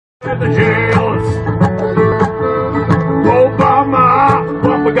In the jails. Obama,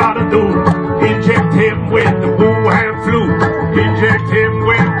 what we gotta do? Inject him with the Wuhan flu. Inject him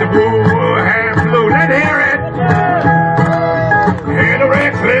with the Wuhan flu. Let's hear it. Hillary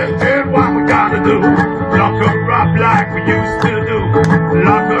Clinton, what we gotta do? Lock her up like we used to do.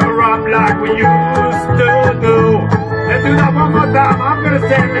 Lock her up like we used to do. Let's do that one more time. I'm gonna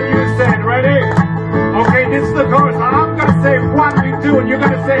say it and you say it. Ready? Okay, this is the chorus. I'm gonna say what we do, and you're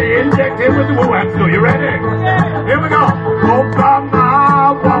gonna say inject him with the Wuhan flu. You ready? Here we go.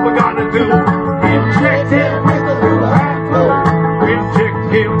 Obama, what we gonna do? Inject him with the Wuhan flu. Inject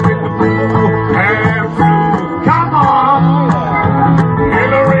him with the Wuhan flu. Come on.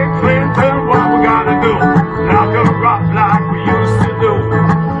 Hillary Clinton, what we gonna do? Lock her up like we used to do.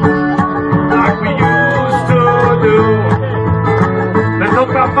 Like we used to do. Let's talk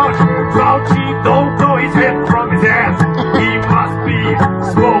about Fauci. Don't throw his head from his ass. He must be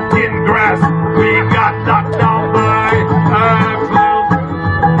smoking grass. We got knocked down by a clown.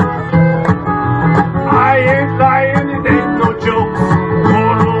 I ain't lying, it ain't no jokes.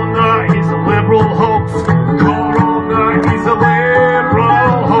 Corona is a liberal hoax. Corona is a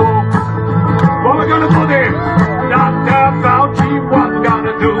liberal hoax. What we gonna do then? Dr. Fauci, what we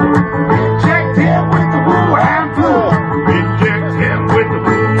gonna do? Inject him with the Wuhan flu. Inject him with the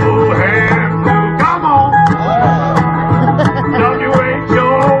Wuhan flu. Come on. WHO,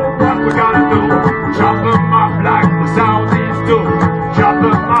 what we gonna do? Chop them up like the Saudis do. Chop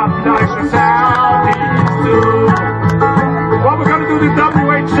them up like the Saudis do. What we gonna do to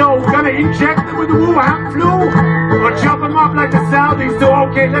WHO? We're gonna inject them with the Wuhan flu? Or chop them up like the Saudis do?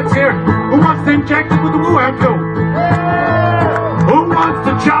 Okay, let's hear. Who wants to inject them with the Wuhan flu? Who wants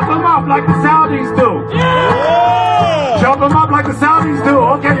to chop them up like the Saudis do? Chop them up like the Saudis do.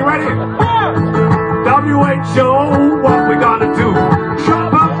 Okay, you ready? WHO, what we gonna do?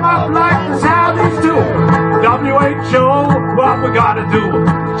 Chop them up like the Saudis do. WHO, what we gotta do?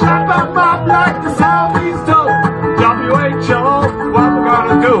 Chop them up like the Saudis do. WHO, what we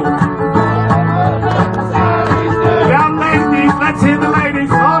gonna do? Now ladies, let's hear the ladies.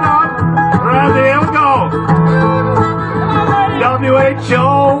 Hold on. Ready, here we go. WHO,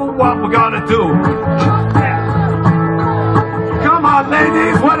 what we gonna do? Come on,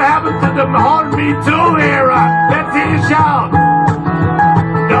 ladies, what happened to the whole Me Too era? Let's hear you shout.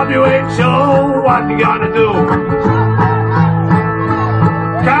 WHO, what you gonna do?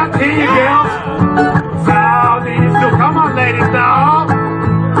 Can't hear you, girls. Saudis do. Come on, ladies, now.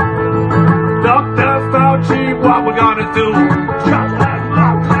 Dr. Fauci, what we gonna do? Chop them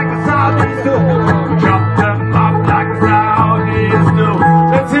up like the Saudis do. Chop them up like the Saudis do.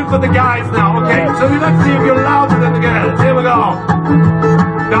 Let's hear for the guys now, okay? So let's see if you're louder than the girls. Here we go.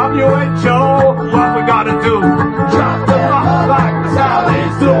 WHO, what we gotta do? Chop them up like the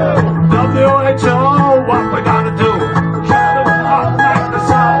Saudis do. WHO, what we gotta do? Chop them up like the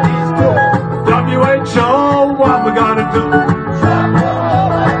Saudis do. WHO, what we gotta do? Chop them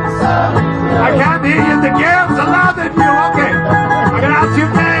up like the Saudis do. I can't hear you, the girls are louder than you, okay? I'm gonna ask you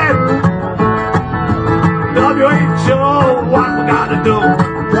then. WHO, what we gotta do?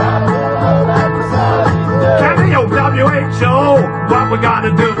 Chop them up like the Saudis do. Can't hear you, WHO, what we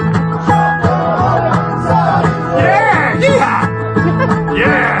gotta do? Yeah, yeah,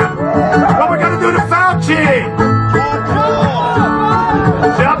 yeah. What we gonna do to Fauci?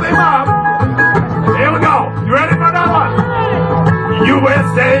 Chop him up. Here we go. You ready for that one?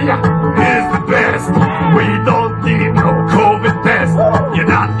 USA is the best. We don't need no COVID test. You're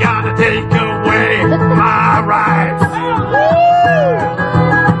not gonna take away my rights.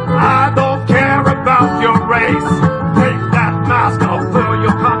 I don't care about your race. Take that mask off for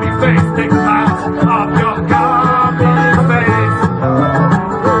your commie face. Take the mask off your commie face.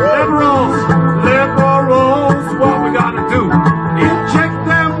 Liberals, liberals, what we gonna do? Inject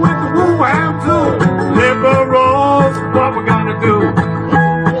them with the Wuhan flu. Liberals, what we gonna do?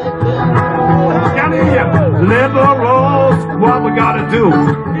 Can't hear you. Liberals, what we gotta do?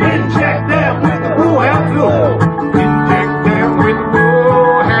 Inject them with the Wuhan flu. Inject them with the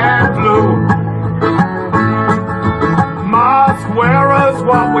Wuhan flu. Mask wearers,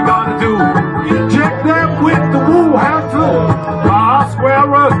 what we gonna do? Inject them with the Wuhan flu. Mask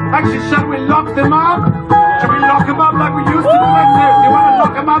wearers. Actually, shall we lock them up? Shall we lock them up like we used to do? Let's hear. Do you want to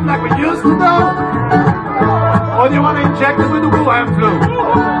lock them up like we used to do? Or do you want to inject them with the Wuhan flu?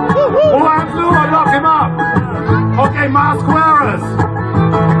 Wuhan flu or lock him up? Okay, mask wearers.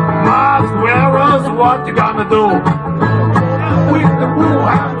 Mask wearers, what you gonna do? With the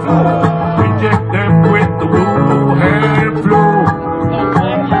Wuhan flu. Inject them with the Wuhan flu.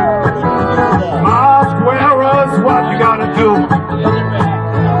 Mask wearers, what you gonna do?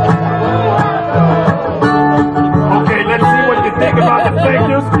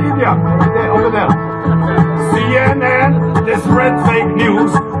 there, over there. CNN, they spread fake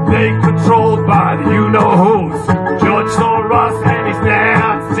news. They controlled by the you-know-who's. George Soros and his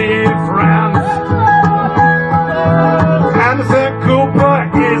Nazi friends. Anderson Cooper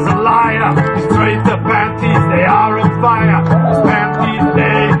is a liar. His trade the panties, they are on fire. His panties,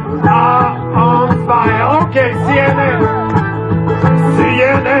 they are on fire. Okay, CNN,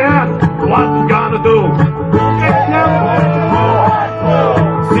 what we gonna do?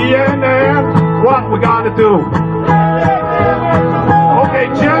 CNN, what we gonna do? Okay,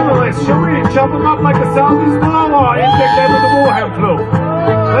 journalists, should we chop them up like the Saudis do or inject them with the Wuhan flu?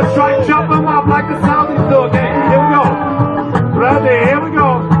 Let's try and chop them up like the Saudis do. Okay, here we go. Ready, here we go.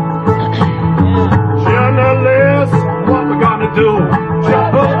 Journalists, what we gonna do?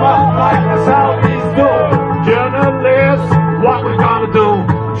 Chop them up like the Saudis do. Journalists, what we gonna do?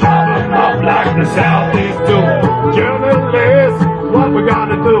 Chop them up like the Saudis do. Journalists, what we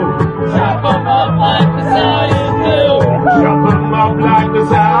gonna do? Chop them up like the Saudis do. Chop them up like the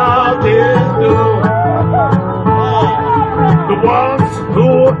Saudis do. The ones who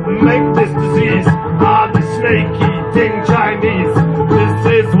make this disease are the snake-eating Chinese.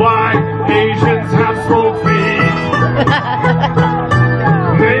 This is why Asians have small feet.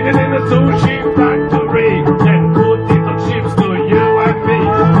 Made it in a sushi factory and put it on ships to you and me.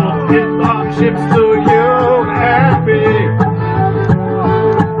 Put it on ships to you and me.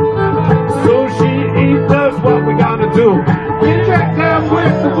 Sushi eaters, what we gonna do? Inject them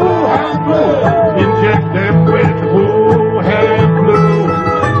with the Wuhan flu. Inject them with the Wuhan flu.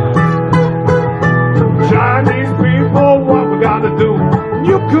 Chinese people, what we gonna do?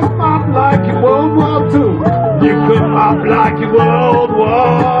 You come up like in World War II. You come up like in World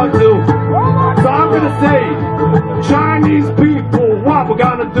War II. So I'm gonna say, Chinese people, what we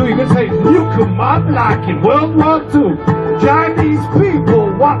gonna do? You're gonna say, you come up like in World War II. Chinese people,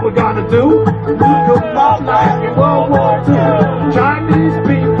 what we gonna do? You come up like in World War II. Chinese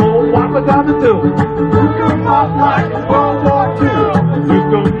people, what we gonna do? You come up like in World War II. You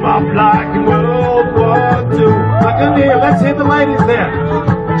come up like in World War II. I can hear, let's hear the ladies there.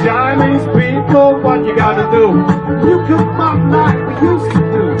 Chinese people, what you gotta do? You come up like we used to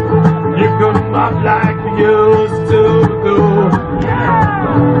do. You come up like we used to do.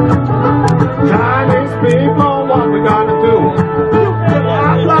 Chinese people, what we gonna do? You come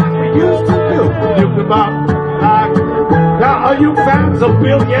up like we used to do. You come up like... Now, are you fans of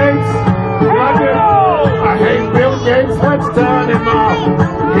Bill Gates? Like it? I hate Bill Gates, let's turn him off.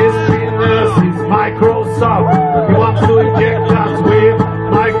 His penis is Microsoft. He wants to inject us with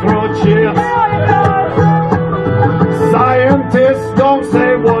microchips. Scientists don't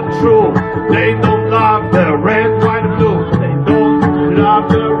say what's true. They don't love the red, white, and blue. They don't love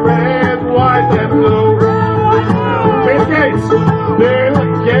the red, white, and blue. Bill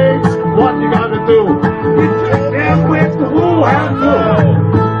Gates, what you gotta do? Inject them with the Wuhan flu.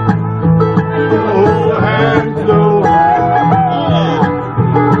 Wuhan flu.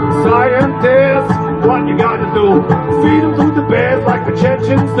 Scientists, what you gotta do? Feed them to the bears like the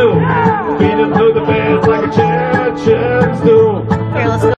Chechens do. Feed them to the bears like the Chechens do.